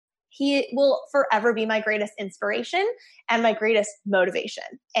he will forever be my greatest inspiration and my greatest motivation.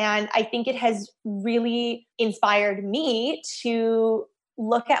 And I think it has really inspired me to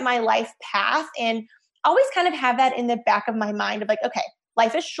look at my life path and always kind of have that in the back of my mind of like, okay,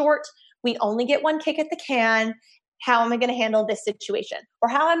 life is short. We only get one kick at the can. How am I going to handle this situation? Or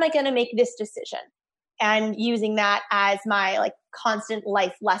how am I going to make this decision? And using that as my like constant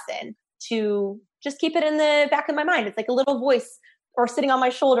life lesson to just keep it in the back of my mind. It's like a little voice or sitting on my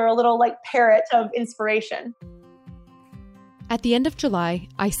shoulder, a little like parrot of inspiration. At the end of July,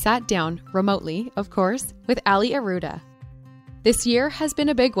 I sat down remotely, of course, with Ali Aruda. This year has been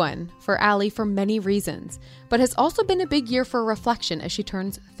a big one for Ali for many reasons, but has also been a big year for reflection as she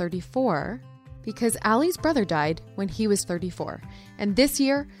turns 34, because Ali's brother died when he was 34. And this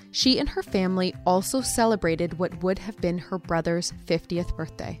year, she and her family also celebrated what would have been her brother's 50th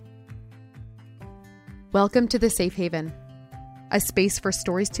birthday. Welcome to The Safe Haven, a space for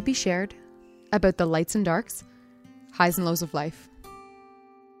stories to be shared about the lights and darks, highs and lows of life.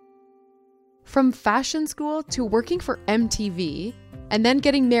 From fashion school to working for MTV, and then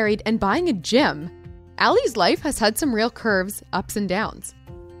getting married and buying a gym, Ali's life has had some real curves, ups and downs.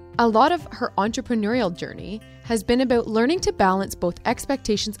 A lot of her entrepreneurial journey has been about learning to balance both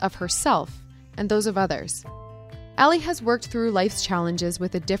expectations of herself and those of others. Ali has worked through life's challenges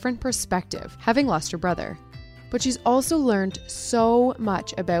with a different perspective, having lost her brother. But she's also learned so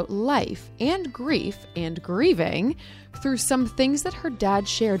much about life and grief and grieving through some things that her dad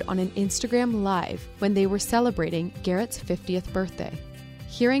shared on an Instagram Live when they were celebrating Garrett's 50th birthday.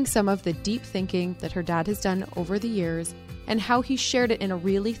 Hearing some of the deep thinking that her dad has done over the years and how he shared it in a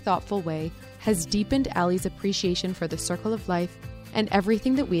really thoughtful way has deepened Ali's appreciation for the circle of life and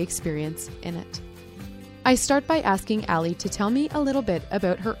everything that we experience in it. I start by asking Ali to tell me a little bit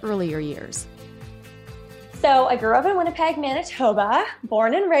about her earlier years. So I grew up in Winnipeg, Manitoba,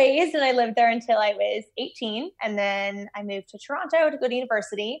 born and raised, and I lived there until I was 18. And then I moved to Toronto to go to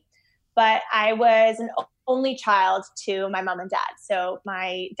university. But I was an only child to my mom and dad. So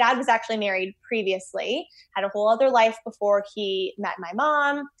my dad was actually married previously, had a whole other life before he met my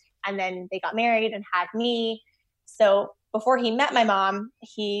mom. And then they got married and had me. So before he met my mom,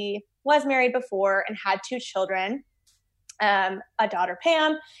 he was married before and had two children, a daughter,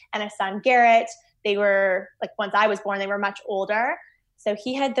 Pam, and a son, Garrett. They were, like, once I was born, they were much older. So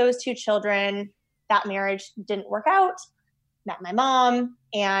he had those two children. That marriage didn't work out. Met my mom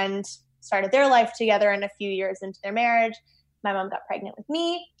and started their life together. And a few years into their marriage, my mom got pregnant with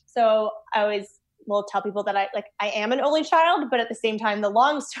me. So I always will tell people that I am an only child, but at the same time, the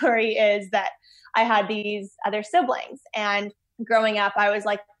long story is that I had these other siblings. And growing up, I was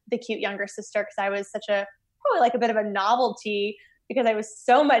like the cute younger sister because I was probably like a bit of a novelty because I was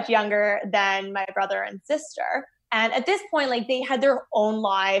so much younger than my brother and sister. And at this point, like, they had their own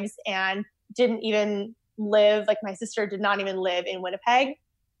lives and didn't even live, like, my sister did not even live in Winnipeg.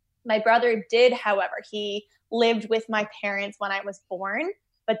 My brother did, however. He lived with my parents when I was born.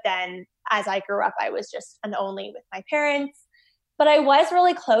 But then as I grew up, I was just an only with my parents. But I was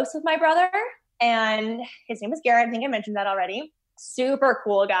really close with my brother, and his name was Garrett. I think I mentioned that already. Super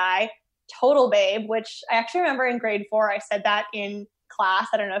cool guy. Total babe, which I actually remember in grade 4, I said that in class.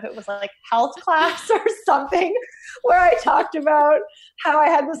 I don't know if it was like health class or something, where I talked about how I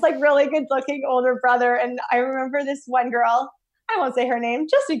had this like really good looking older brother. And I remember this one girl, I won't say her name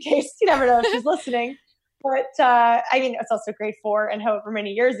just in case, you never know if she's listening. But I mean, it's also grade 4 and however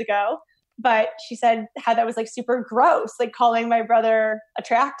many years ago. But she said how that was like super gross, like calling my brother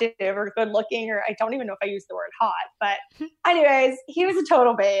attractive or good looking, or I don't even know if I used the word hot. But anyways, he was a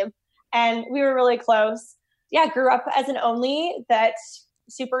total babe. And we were really close. Yeah, grew up as an only that's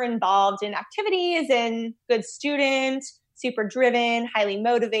super involved in activities and good student, super driven, highly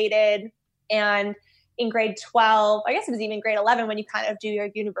motivated. And in grade 12, I guess it was even grade 11 when you kind of do your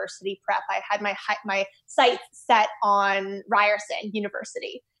university prep, I had my sights set on Ryerson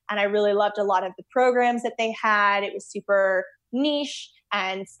University. And I really loved a lot of the programs that they had. It was super niche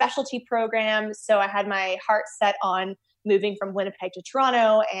and specialty programs. So I had my heart set on moving from Winnipeg to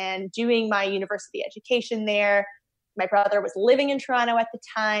Toronto and doing my university education there. My brother was living in Toronto at the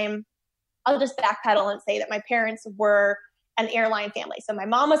time. I'll just backpedal and say that my parents were an airline family. So my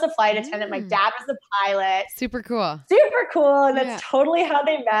mom was a flight attendant. My dad was a pilot. Super cool. Super cool. And that's totally how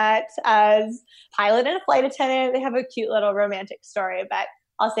they met, as pilot and a flight attendant. They have a cute little romantic story, but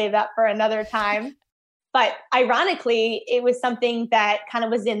I'll save that for another time. But ironically, it was something that kind of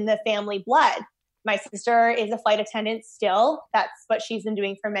was in the family blood. My sister is a flight attendant still. That's what she's been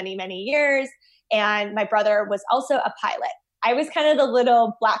doing for many, many years. And my brother was also a pilot. I was kind of the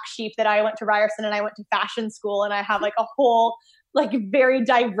little black sheep that I went to Ryerson and I went to fashion school, and I have like a whole like very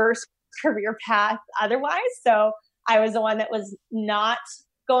diverse career path otherwise. So I was the one that was not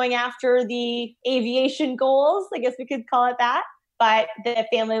going after the aviation goals, I guess we could call it that. But the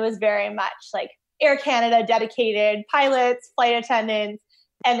family was very much like Air Canada dedicated pilots, flight attendants,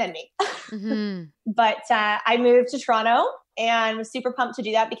 and then me. Mm-hmm. But I moved to Toronto and was super pumped to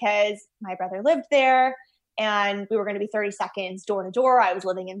do that because my brother lived there and we were going to be 30 seconds door to door. I was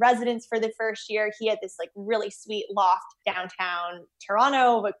living in residence for the first year. He had this like really sweet loft downtown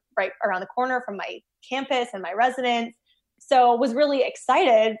Toronto, right around the corner from my campus and my residence. So was really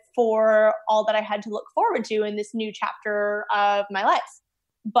excited for all that I had to look forward to in this new chapter of my life.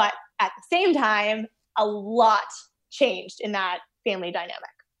 But at the same time, a lot changed in that family dynamic.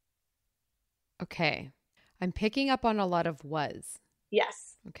 Okay. I'm picking up on a lot of was.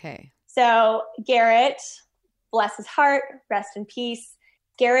 Yes. Okay. So Garrett, bless his heart, rest in peace.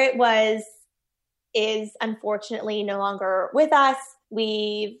 Garrett is unfortunately no longer with us.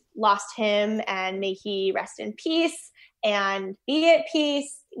 We've lost him, and may he rest in peace and be at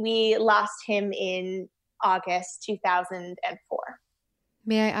peace. We lost him in August 2004.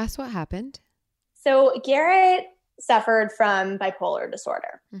 May I ask what happened? So Garrett suffered from bipolar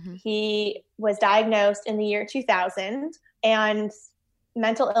disorder. Mm-hmm. He was diagnosed in the year 2000, and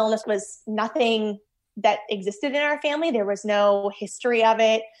mental illness was nothing that existed in our family. There was no history of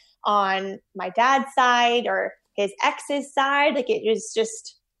it on my dad's side or his ex's side. Like, it was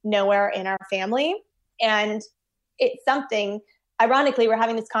just nowhere in our family. And it's something, ironically, we're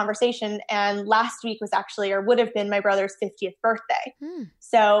having this conversation, and last week was actually, or would have been, my brother's 50th birthday.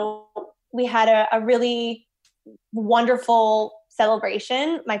 So we had a really wonderful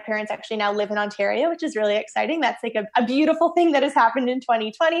celebration. My parents actually now live in Ontario, which is really exciting. That's like a beautiful thing that has happened in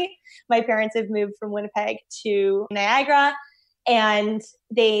 2020. My parents have moved from Winnipeg to Niagara, and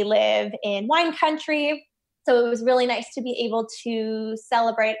they live in wine country. So it was really nice to be able to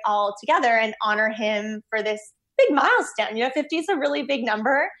celebrate all together and honor him for this big milestone. 50 is a really big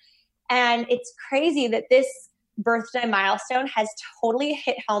number. And it's crazy that this birthday milestone has totally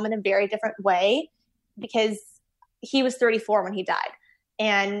hit home in a very different way, because he was 34 when he died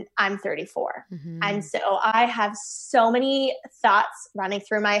and I'm 34. Mm-hmm. And so I have so many thoughts running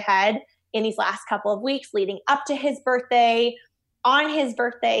through my head in these last couple of weeks leading up to his birthday, on his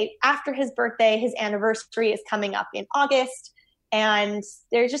birthday, after his birthday. His anniversary is coming up in August. And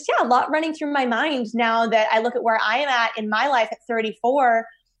there's just, a lot running through my mind now that I look at where I am at in my life at 34,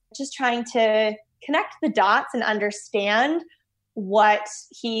 just trying to connect the dots and understand what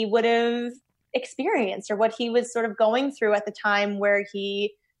he would have experienced or what he was sort of going through at the time where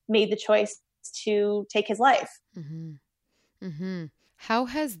he made the choice to take his life. Mm-hmm. Mm-hmm. How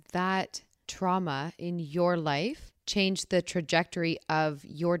has that trauma in your life changed the trajectory of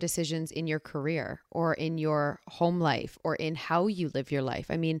your decisions in your career or in your home life or in how you live your life?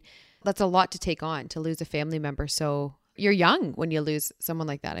 I mean, that's a lot to take on, to lose a family member. So you're young when you lose someone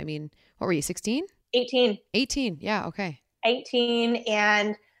like that. I mean, what were you, 16? 18. 18. Yeah. Okay. 18,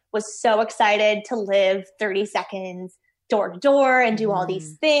 and was so excited to live 30 seconds door to door and do all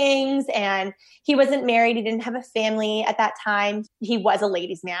these things. And he wasn't married. He didn't have a family at that time. He was a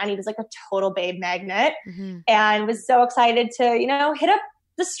ladies' man. He was like a total babe magnet, and was so excited to, hit up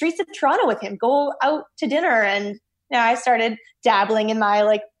the streets of Toronto with him, go out to dinner. And I started dabbling in my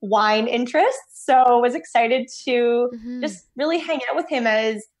like wine interests. So was excited to just really hang out with him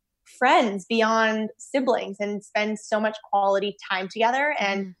as friends beyond siblings and spend so much quality time together.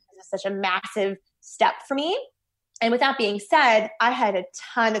 And it's such a massive step for me. And with that being said, I had a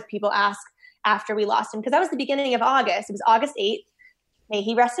ton of people ask after we lost him, because that was the beginning of August. It was August 8th. May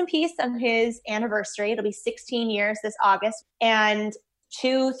he rest in peace on his anniversary. It'll be 16 years this August. And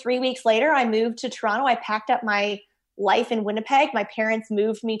 2-3 weeks later, I moved to Toronto. I packed up my life in Winnipeg. My parents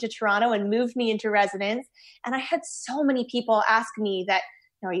moved me to Toronto and moved me into residence. And I had so many people ask me that,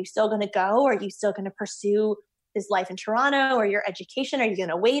 are you still going to go? Are you still going to pursue this life in Toronto or your education? Are you going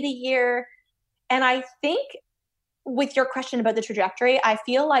to wait a year? And I think with your question about the trajectory, I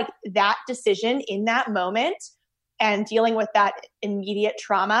feel like that decision in that moment and dealing with that immediate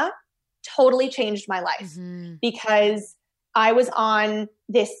trauma totally changed my life, because I was on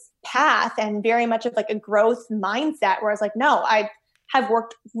this path and very much of like a growth mindset where I was like, no, I have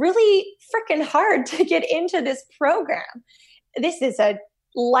worked really freaking hard to get into this program. This is a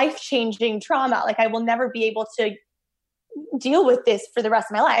life-changing trauma. Like, I will never be able to deal with this for the rest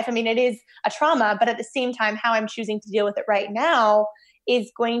of my life. I mean, it is a trauma, but at the same time, how I'm choosing to deal with it right now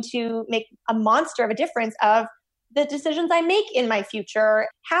is going to make a monster of a difference of the decisions I make in my future,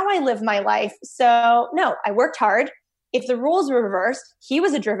 how I live my life. So no, I worked hard. If the roles were reversed, he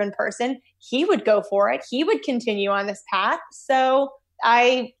was a driven person. he would go for it. He would continue on this path. So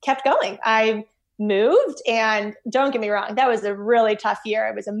I kept going. I moved, and don't get me wrong, that was a really tough year.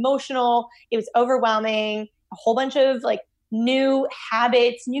 It was emotional. It was overwhelming, a whole bunch of like new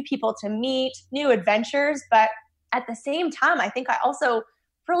habits, new people to meet, new adventures. But at the same time, I think I also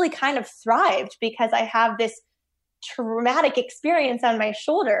really kind of thrived because I have this traumatic experience on my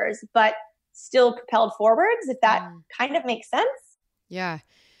shoulders, but still propelled forwards, if that kind of makes sense. Yeah.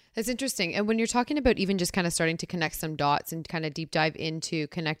 That's interesting. And when you're talking about even just kind of starting to connect some dots and kind of deep dive into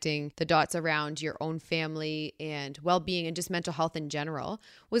connecting the dots around your own family and well-being and just mental health in general,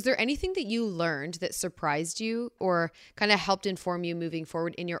 was there anything that you learned that surprised you or kind of helped inform you moving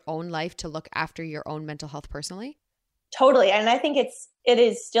forward in your own life to look after your own mental health personally? Totally. And I think it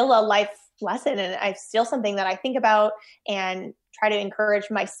is still a life lesson, and it's still something that I think about and try to encourage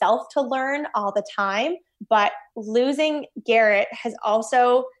myself to learn all the time. But losing Garrett has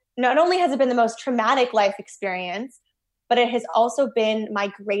also, not only has it been the most traumatic life experience, but it has also been my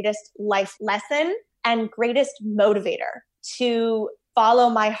greatest life lesson and greatest motivator to follow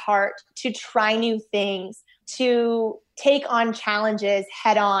my heart, to try new things, to take on challenges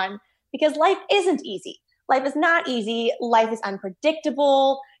head on, because life isn't easy. Life is not easy. Life is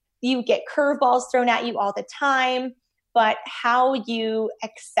unpredictable. You get curveballs thrown at you all the time, but how you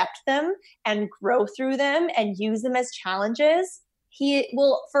accept them and grow through them and use them as challenges, he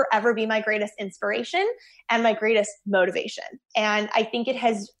will forever be my greatest inspiration and my greatest motivation. And I think it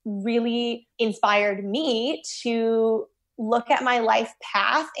has really inspired me to look at my life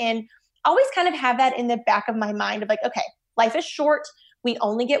path and always kind of have that in the back of my mind of like, okay, life is short. We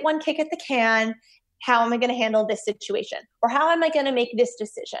only get one kick at the can. How am I going to handle this situation? Or how am I going to make this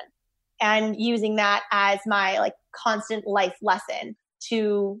decision? And using that as my like constant life lesson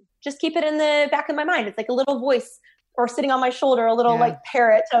to just keep it in the back of my mind. It's like a little voice or sitting on my shoulder, a little like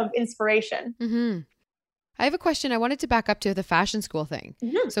parrot of inspiration. Mm-hmm. I have a question. I wanted to back up to the fashion school thing.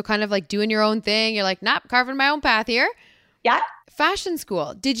 Mm-hmm. So kind of like doing your own thing. You're like, nope, carving my own path here. Yeah. Fashion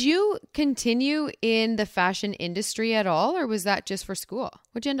school. Did you continue in the fashion industry at all, or was that just for school?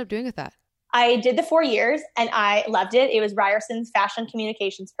 What'd you end up doing with that? I did the 4 years and I loved it. It was Ryerson's fashion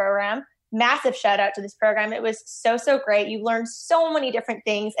communications program. Massive shout out to this program. It was so great. You learn so many different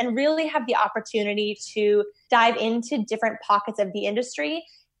things and really have the opportunity to dive into different pockets of the industry.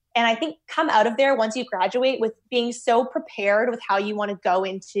 And I think come out of there once you graduate with being so prepared with how you want to go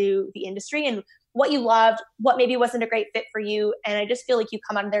into the industry and what you loved, what maybe wasn't a great fit for you. And I just feel like you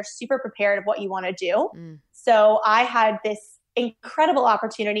come out of there super prepared of what you want to do. So I had this incredible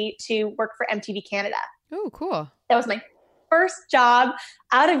opportunity to work for MTV Canada. Oh, cool. That was my first job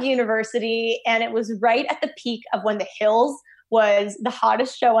out of university. And it was right at the peak of when The Hills was the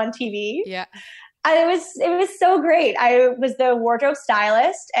hottest show on TV. Yeah. And it was so great. I was the wardrobe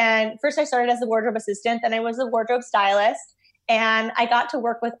stylist. And first I started as the wardrobe assistant, then I was the wardrobe stylist. And I got to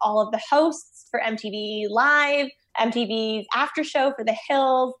work with all of the hosts for MTV Live, MTV's after show for The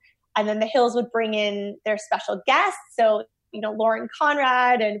Hills. And then The Hills would bring in their special guests. So Lauren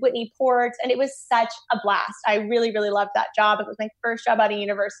Conrad and Whitney Ports. And it was such a blast. I really, really loved that job. It was my first job out of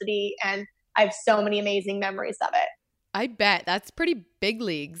university. And I have so many amazing memories of it. I bet. That's pretty big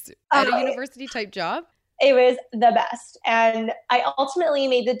leagues at a university type job. It was the best. And I ultimately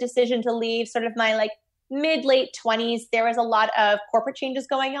made the decision to leave sort of my like mid-late 20s. There was a lot of corporate changes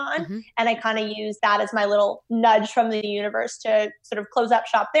going on. Mm-hmm. And I kind of used that as my little nudge from the universe to sort of close up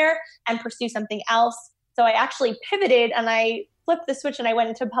shop there and pursue something else. So I actually pivoted and I flipped the switch and I went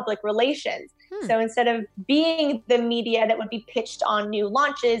into public relations. So instead of being the media that would be pitched on new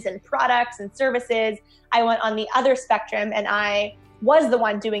launches and products and services, I went on the other spectrum and I was the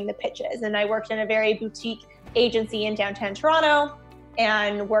one doing the pitches. And I worked in a very boutique agency in downtown Toronto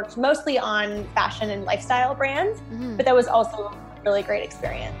and worked mostly on fashion and lifestyle brands. Mm-hmm. But that was also a really great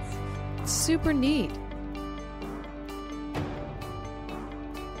experience. Super neat.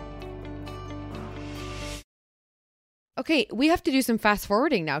 Okay, we have to do some fast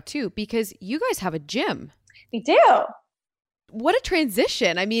forwarding now too, because you guys have a gym. We do. What a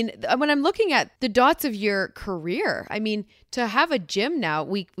transition. I mean, when I'm looking at the dots of your career, I mean, to have a gym now,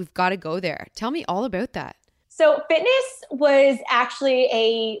 we've got to go there. Tell me all about that. So fitness was actually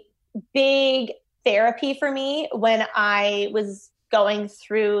a big therapy for me when I was going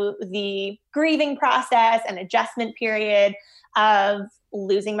through the grieving process and adjustment period of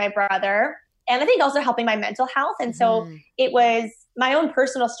losing my brother. And I think also helping my mental health. And so it was my own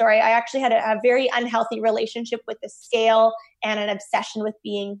personal story. I actually had a very unhealthy relationship with the scale and an obsession with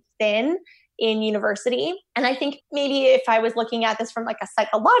being thin in university. And I think maybe if I was looking at this from like a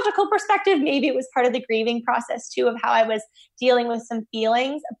psychological perspective, maybe it was part of the grieving process too of how I was dealing with some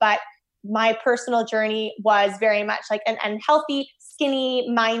feelings. But my personal journey was very much like an unhealthy, skinny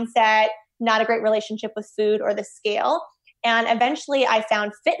mindset, not a great relationship with food or the scale. And eventually I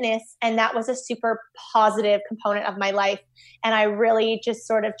found fitness, and that was a super positive component of my life. And I really just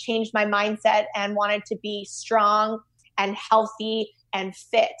sort of changed my mindset and wanted to be strong and healthy and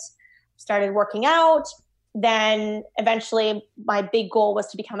fit. Started working out. Then eventually my big goal was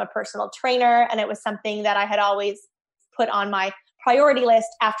to become a personal trainer. And it was something that I had always put on my priority list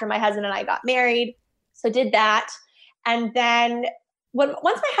after my husband and I got married. So did that. And then once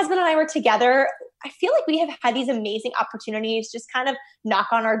my husband and I were together, I feel like we have had these amazing opportunities just kind of knock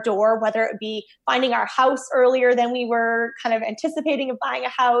on our door, whether it be finding our house earlier than we were kind of anticipating of buying a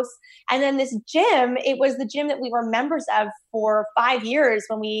house. And then this gym, it was the gym that we were members of for 5 years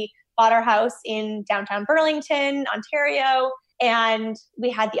when we bought our house in downtown Burlington, Ontario, and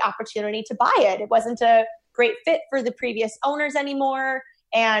we had the opportunity to buy it. It wasn't a great fit for the previous owners anymore,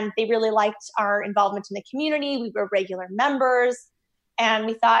 and they really liked our involvement in the community. We were regular members. And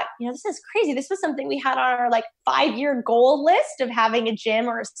we thought, this is crazy. This was something we had on our 5-year goal list of having a gym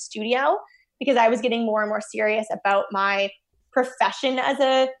or a studio, because I was getting more and more serious about my profession as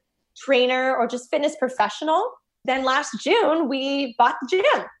a trainer or just fitness professional. Then last June, we bought the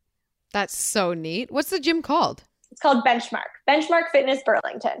gym. That's so neat. What's the gym called? It's called Benchmark Fitness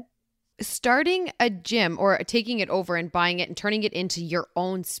Burlington. Starting a gym or taking it over and buying it and turning it into your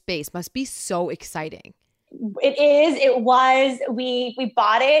own space must be so exciting. It was. We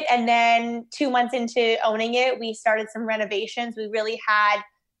bought it, and then 2 months into owning it, we started some renovations. We really had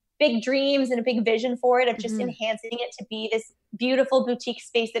big dreams and a big vision for it of just enhancing it to be this beautiful boutique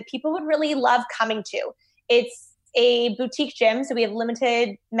space that people would really love coming to. It's a boutique gym, so we have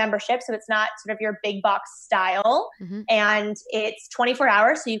limited membership, so it's not sort of your big box style, and it's 24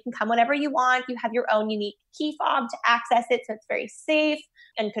 hours, so you can come whenever you want. You have your own unique key fob to access it, so it's very safe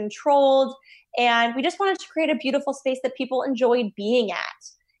and controlled. And we just wanted to create a beautiful space that people enjoyed being at.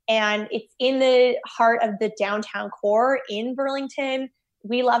 And it's in the heart of the downtown core in Burlington.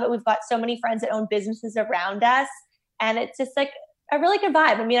 We love it. We've got so many friends that own businesses around us, and it's just like a really good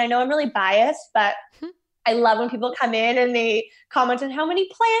vibe. I mean, I know I'm really biased, but I love when people come in and they comment on how many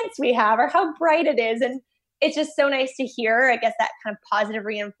plants we have or how bright it is. And it's just so nice to hear, I guess, that kind of positive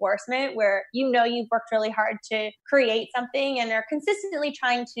reinforcement where you've worked really hard to create something and are consistently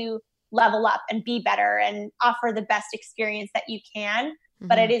trying to level up and be better and offer the best experience that you can.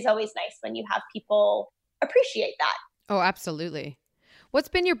 But it is always nice when you have people appreciate that. Oh, absolutely. What's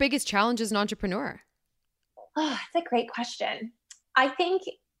been your biggest challenge as an entrepreneur? Oh, that's a great question. I think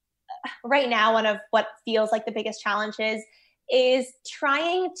right now, one of what feels like the biggest challenges is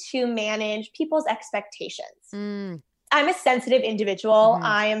trying to manage people's expectations. I'm a sensitive individual.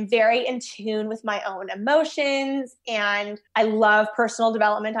 I am very in tune with my own emotions, and I love personal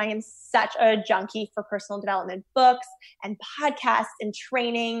development. I am such a junkie for personal development books and podcasts and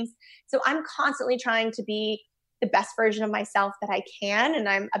trainings. So I'm constantly trying to be the best version of myself that I can. And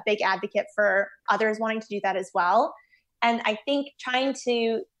I'm a big advocate for others wanting to do that as well. And I think trying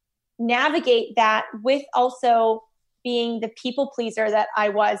to navigate that with also being the people pleaser that I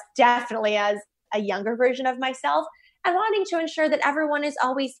was definitely as a younger version of myself, and wanting to ensure that everyone is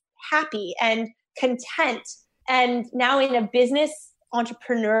always happy and content. And now in a business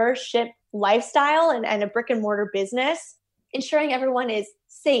entrepreneurship lifestyle and a brick and mortar business, ensuring everyone is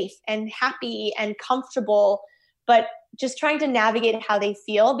safe and happy and comfortable, but just trying to navigate how they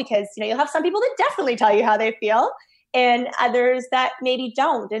feel, because you'll have some people that definitely tell you how they feel and others that maybe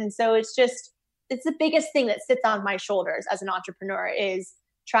don't. And so it's the biggest thing that sits on my shoulders as an entrepreneur is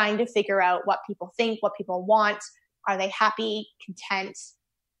trying to figure out what people think, what people want. Are they happy, content,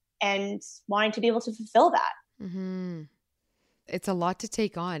 and wanting to be able to fulfill that? It's a lot to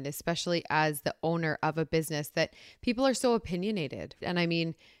take on, especially as the owner of a business that people are so opinionated. And I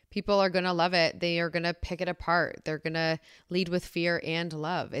mean, people are going to love it. They are going to pick it apart. They're going to lead with fear and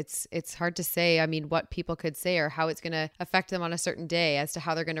love. It's hard to say, I mean, what people could say or how it's going to affect them on a certain day as to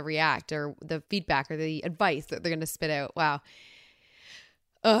how they're going to react or the feedback or the advice that they're going to spit out. Wow.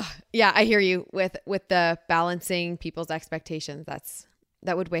 Yeah, I hear you with the balancing people's expectations.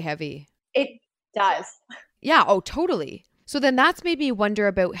 That would weigh heavy. It does. Yeah. Oh, totally. So then that's made me wonder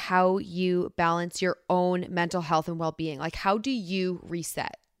about how you balance your own mental health and well-being. Like, how do you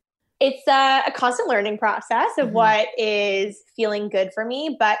reset? It's a constant learning process of what is feeling good for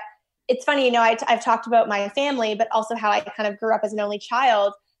me. But it's funny, I've talked about my family, but also how I kind of grew up as an only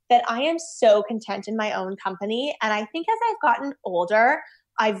child, that I am so content in my own company. And I think as I've gotten older,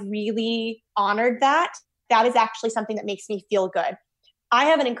 I've really honored that. That is actually something that makes me feel good. I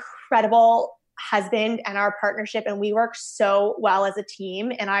have an incredible husband and our partnership, and we work so well as a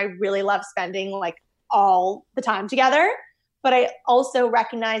team. And I really love spending like all the time together. But I also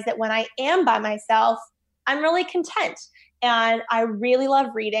recognize that when I am by myself, I'm really content. And I really love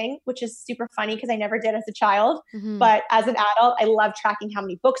reading, which is super funny because I never did as a child. Mm-hmm. But as an adult, I love tracking how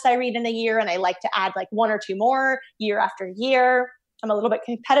many books I read in a year. And I like to add like 1 or 2 more year after year. I'm a little bit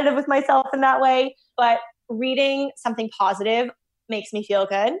competitive with myself in that way. But reading something positive makes me feel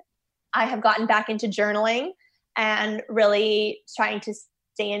good. I have gotten back into journaling and really trying to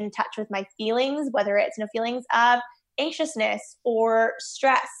stay in touch with my feelings, whether it's feelings of anxiousness or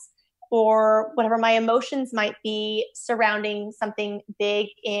stress, or whatever my emotions might be surrounding something big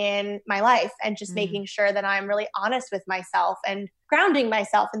in my life, and just making sure that I'm really honest with myself and grounding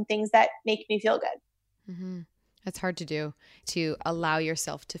myself in things that make me feel good. Mm-hmm. That's hard to do, to allow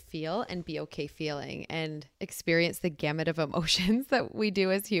yourself to feel and be okay feeling and experience the gamut of emotions that we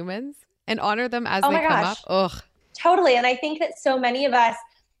do as humans and honor them as they come up. Ugh. Totally. And I think that so many of us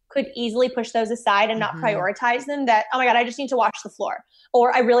could easily push those aside and not prioritize them, that, oh my God, I just need to wash the floor,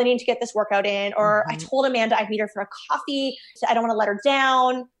 or I really need to get this workout in, or I told Amanda I'd meet her for a coffee, so I don't want to let her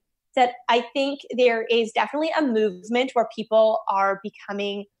down. That I think there is definitely a movement where people are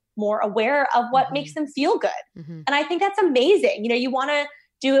becoming more aware of what makes them feel good. And I think that's amazing. You want to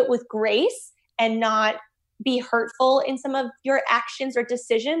do it with grace and not be hurtful in some of your actions or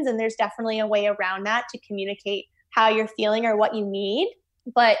decisions. And there's definitely a way around that to communicate how you're feeling or what you need.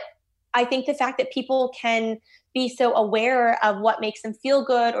 But I think the fact that people can be so aware of what makes them feel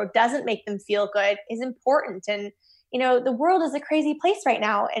good or doesn't make them feel good is important. And, the world is a crazy place right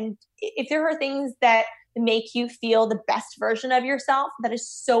now. And if there are things that make you feel the best version of yourself, that is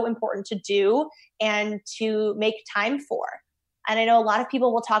so important to do and to make time for. And I know a lot of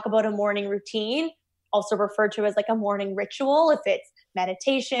people will talk about a morning routine, also referred to as like a morning ritual, if it's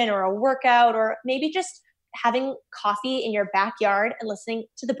meditation or a workout, or maybe just having coffee in your backyard and listening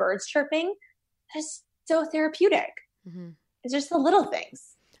to the birds chirping. That is so therapeutic. It's just the little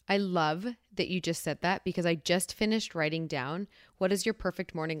things. I love that you just said that, because I just finished writing down, what does your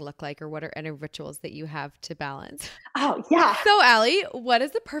perfect morning look like, or what are any rituals that you have to balance? Oh, yeah. So Allie, what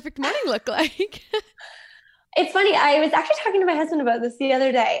does the perfect morning look like? It's funny. I was actually talking to my husband about this the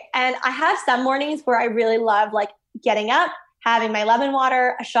other day, and I have some mornings where I really love like getting up, having my lemon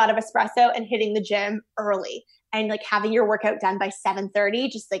water, a shot of espresso, and hitting the gym early. And like having your workout done by 7:30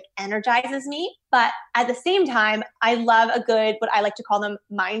 just like energizes me. But at the same time, I love a good, what I like to call them,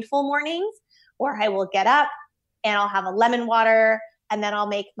 mindful mornings, where I will get up and I'll have a lemon water, and then I'll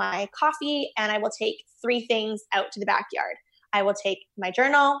make my coffee, and I will take 3 things out to the backyard. I will take my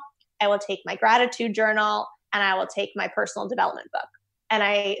journal, I will take my gratitude journal, and I will take my personal development book. And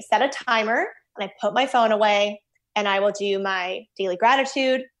I set a timer and I put my phone away, and I will do my daily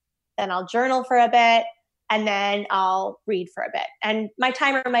gratitude. Then I'll journal for a bit, and then I'll read for a bit. And my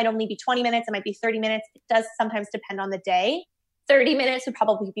timer might only be 20 minutes. It might be 30 minutes. It does sometimes depend on the day. 30 minutes would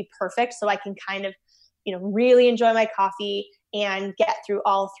probably be perfect, so I can kind of, really enjoy my coffee and get through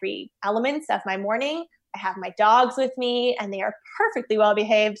all 3 elements of my morning. I have my dogs with me, and they are perfectly well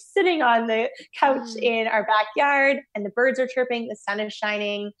behaved, sitting on the couch in our backyard, and the birds are chirping, the sun is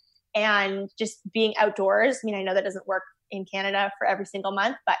shining, and just being outdoors. I mean, I know that doesn't work in Canada for every single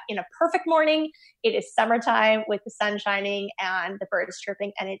month, but in a perfect morning, it is summertime with the sun shining and the birds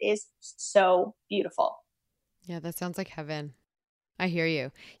chirping, and it is so beautiful. Yeah, that sounds like heaven. I hear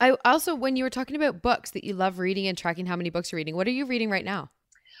you. I also, when you were talking about books that you love reading and tracking how many books you're reading, what are you reading right now?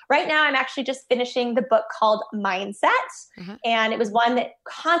 Right now, I'm actually just finishing the book called Mindset. And it was one that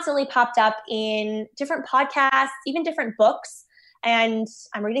constantly popped up in different podcasts, even different books. And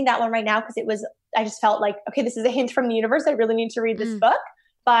I'm reading that one right now because I just felt like, okay, this is a hint from the universe. I really need to read this book.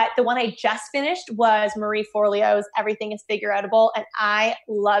 But the one I just finished was Marie Forleo's Everything is Figure-Outable, and I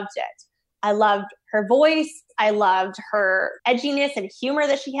loved it. I loved her voice. I loved her edginess and humor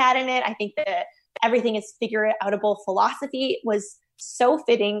that she had in it. I think that Everything is Figure-Outable philosophy was so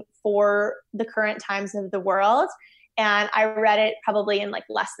fitting for the current times of the world. And I read it probably in like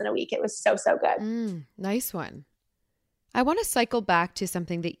less than a week. It was so, so good. Nice one. I want to cycle back to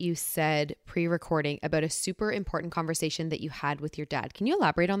something that you said pre-recording about a super important conversation that you had with your dad. Can you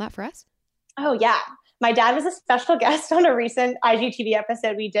elaborate on that for us? Oh, yeah. My dad was a special guest on a recent IGTV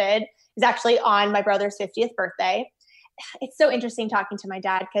episode we did. It was actually on my brother's 50th birthday. It's so interesting talking to my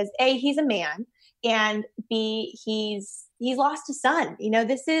dad because A, he's a man, and B, he's lost a son.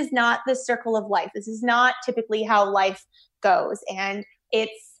 This is not the circle of life. This is not typically how life goes. And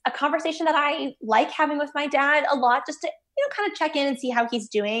it's a conversation that I like having with my dad a lot, just to, kind of check in and see how he's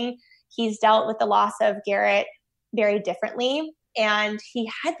doing. He's dealt with the loss of Garrett very differently. And he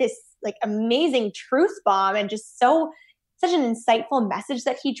had this like amazing truth bomb and just such an insightful message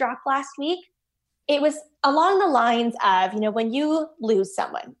that he dropped last week. It was along the lines of, when you lose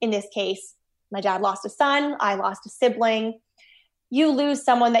someone, in this case, my dad lost a son, I lost a sibling, you lose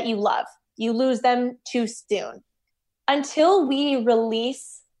someone that you love. You lose them too soon. Until we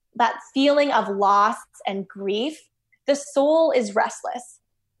release that feeling of loss and grief, the soul is restless.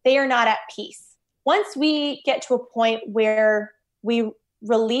 They are not at peace. Once we get to a point where we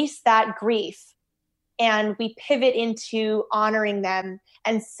release that grief and we pivot into honoring them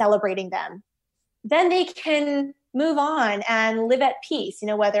and celebrating them, then they can move on and live at peace,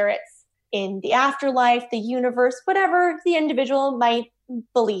 whether it's in the afterlife, the universe, whatever the individual might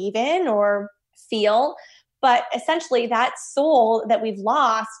believe in or feel. But essentially that soul that we've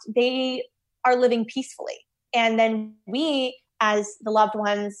lost, they are living peacefully. And then we, as the loved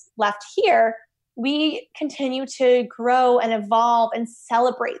ones left here, we continue to grow and evolve and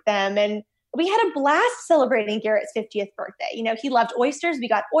celebrate them. And we had a blast celebrating Garrett's 50th birthday. He loved oysters. We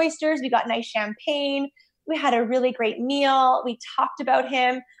got oysters. We got nice champagne. We had a really great meal. We talked about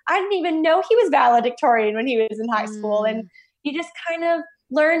him. I didn't even know he was valedictorian when he was in high school. And you just kind of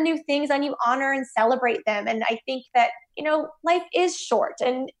learn new things and you honor and celebrate them. And I think that, life is short.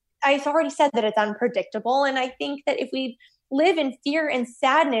 And I've already said that it's unpredictable. And I think that if we live in fear and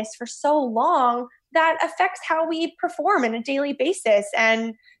sadness for so long, that affects how we perform on a daily basis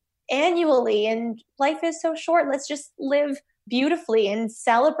and annually. And life is so short. Let's just live beautifully and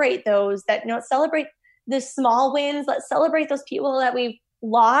celebrate those that, celebrate the small wins. Let's celebrate those people that we've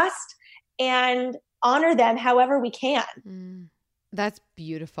lost and honor them however we can. That's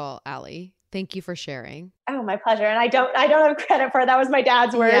beautiful, Allie. Thank you for sharing. Oh, my pleasure. And I don't have credit for it. That was my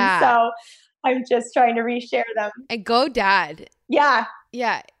dad's words. Yeah. So I'm just trying to reshare them. And go dad. Yeah.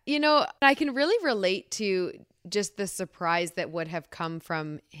 Yeah. I can really relate to just the surprise that would have come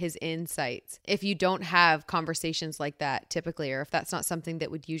from his insights if you don't have conversations like that typically, or if that's not something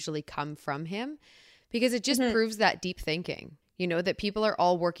that would usually come from him, because it just proves that deep thinking, that people are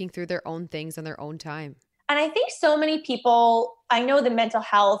all working through their own things on their own time. And I think so many people, I know the mental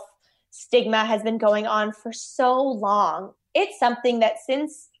health stigma has been going on for so long. It's something that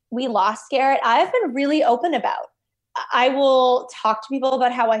since we lost Garrett, I've been really open about. I will talk to people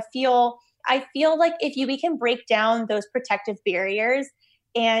about how I feel. I feel like we can break down those protective barriers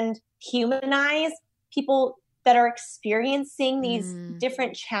and humanize people that are experiencing these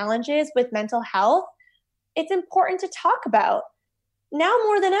different challenges with mental health, it's important to talk about now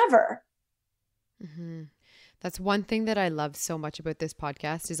more than ever. Mm-hmm. That's one thing that I love so much about this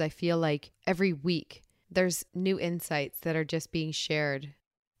podcast is I feel like every week there's new insights that are just being shared,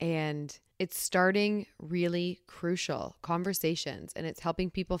 and it's starting really crucial conversations, and it's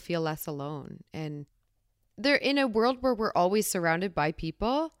helping people feel less alone. And they're in a world where we're always surrounded by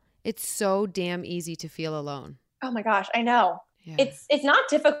people. It's so damn easy to feel alone. Oh my gosh, I know. Yeah. It's not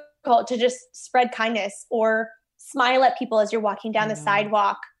difficult to just spread kindness or smile at people as you're walking down the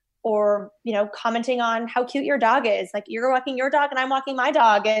sidewalk, or, commenting on how cute your dog is. Like, you're walking your dog and I'm walking my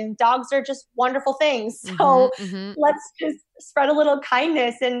dog, and dogs are just wonderful things. So let's just spread a little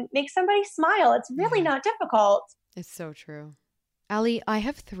kindness and make somebody smile. It's really not difficult. It's so true. Allie, I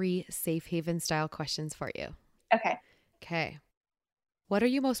have 3 safe haven style questions for you. Okay. What are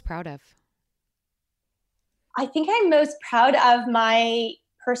you most proud of? I think I'm most proud of my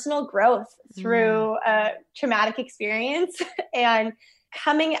personal growth through a traumatic experience and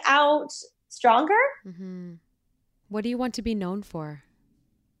coming out stronger. What do you want to be known for?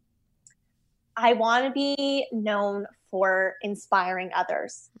 I want to be known for inspiring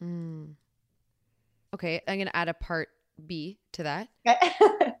others. Okay, I'm going to add a part B to that.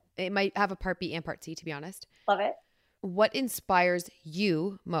 It might have a part B and part C, to be honest. Love it. What inspires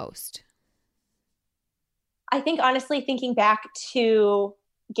you most? I think, honestly, thinking back to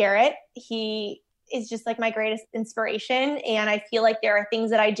Garrett, he is just like my greatest inspiration. And I feel like there are things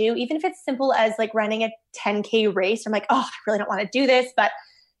that I do, even if it's simple as like running a 10K race. I'm like, oh, I really don't want to do this, but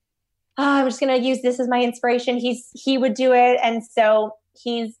I'm just going to use this as my inspiration. He would do it. And so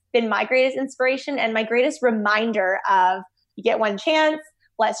he's been my greatest inspiration and my greatest reminder of, you get one chance,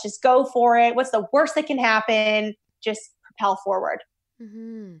 let's just go for it. What's the worst that can happen? Just propel forward.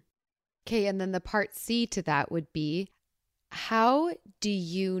 Okay. And then the part C to that would be, how do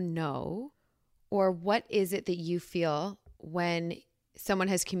you know, or what is it that you feel when someone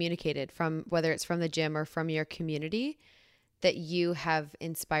has communicated from, whether it's from the gym or from your community, that you have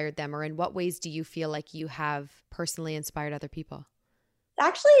inspired them, or in what ways do you feel like you have personally inspired other people? It's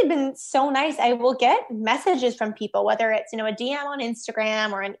actually been so nice. I will get messages from people, whether it's, a DM on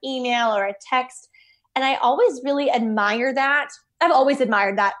Instagram or an email or a text. And I always really admire that. I've always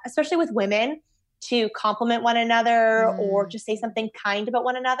admired that, especially with women, to compliment one another or just say something kind about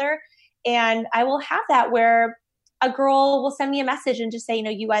one another. And I will have that where a girl will send me a message and just say,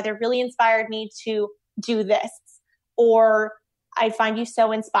 you either really inspired me to do this, or I find you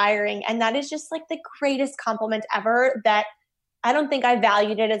so inspiring. And that is just like the greatest compliment ever, that I don't think I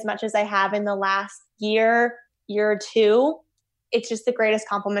valued it as much as I have in the last year or two. It's just the greatest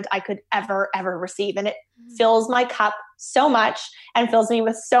compliment I could ever receive. And it fills my cup so much and fills me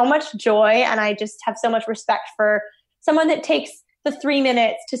with so much joy. And I just have so much respect for someone that takes the 3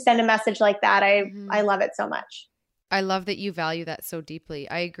 minutes to send a message like that. I love it so much. I love that you value that so deeply.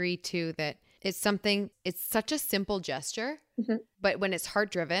 I agree too that it's such a simple gesture, but when it's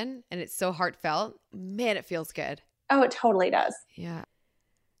heart driven and it's so heartfelt, man, it feels good. Oh, it totally does. Yeah.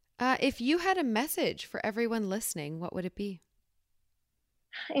 If you had a message for everyone listening, what would it be?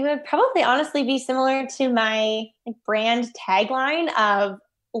 It would probably honestly be similar to my brand tagline of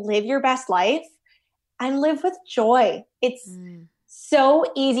live your best life and live with joy. It's so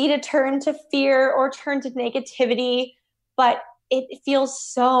easy to turn to fear or turn to negativity, but it feels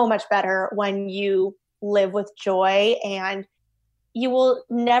so much better when you live with joy, and you will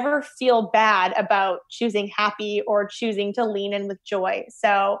never feel bad about choosing happy or choosing to lean in with joy.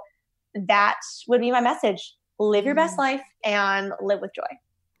 So that would be my message. Live your best life and live with joy.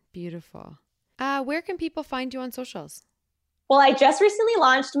 Beautiful. Where can people find you on socials? Well, I just recently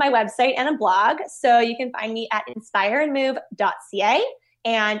launched my website and a blog, so you can find me at inspireandmove.ca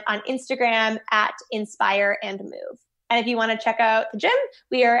and on Instagram at inspireandmove. And if you want to check out the gym,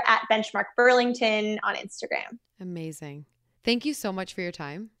 we are at Benchmark Burlington on Instagram. Amazing. Thank you so much for your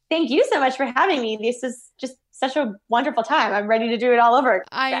time. Thank you so much for having me. This is just such a wonderful time. I'm ready to do it all over again.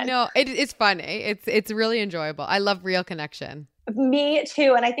 I know. It's fun. It's really enjoyable. I love real connection. Me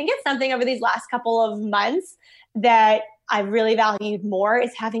too. And I think it's something over these last couple of months that I've really valued more,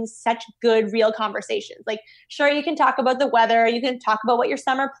 is having such good, real conversations. Like, sure, you can talk about the weather, you can talk about what your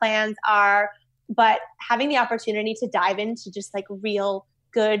summer plans are, but having the opportunity to dive into just like real,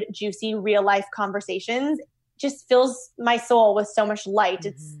 good, juicy, real life conversations just fills my soul with so much light.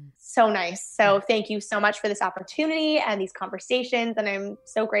 It's so nice. So thank you so much for this opportunity and these conversations. And I'm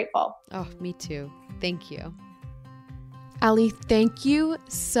so grateful. Oh, me too. Thank you. Ali, thank you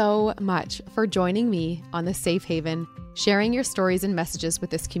so much for joining me on The Safe Haven, sharing your stories and messages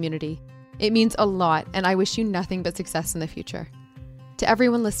with this community. It means a lot, and I wish you nothing but success in the future. To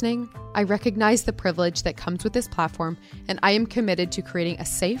everyone listening, I recognize the privilege that comes with this platform, and I am committed to creating a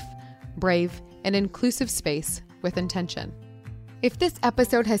safe, brave, and inclusive space with intention. If this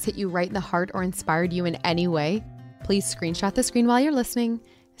episode has hit you right in the heart or inspired you in any way, please screenshot the screen while you're listening,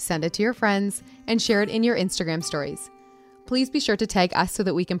 send it to your friends, and share it in your Instagram stories. Please be sure to tag us so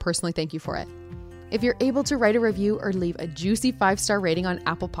that we can personally thank you for it. If you're able to write a review or leave a juicy 5-star rating on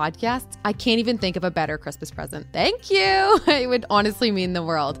Apple Podcasts, I can't even think of a better Christmas present. Thank you. It would honestly mean the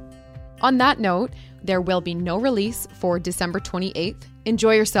world. On that note, there will be no release for December 28th.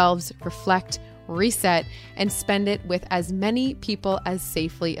 Enjoy yourselves, reflect, reset, and spend it with as many people as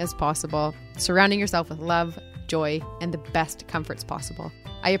safely as possible, surrounding yourself with love, joy, and the best comforts possible.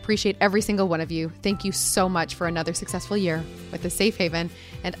 I appreciate every single one of you. Thank you so much for another successful year with The Safe Haven,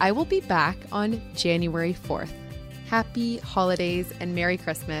 and I will be back on January 4th. Happy holidays and Merry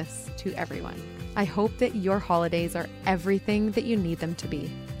Christmas to everyone. I hope that your holidays are everything that you need them to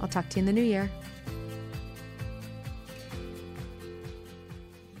be. I'll talk to you in the new year.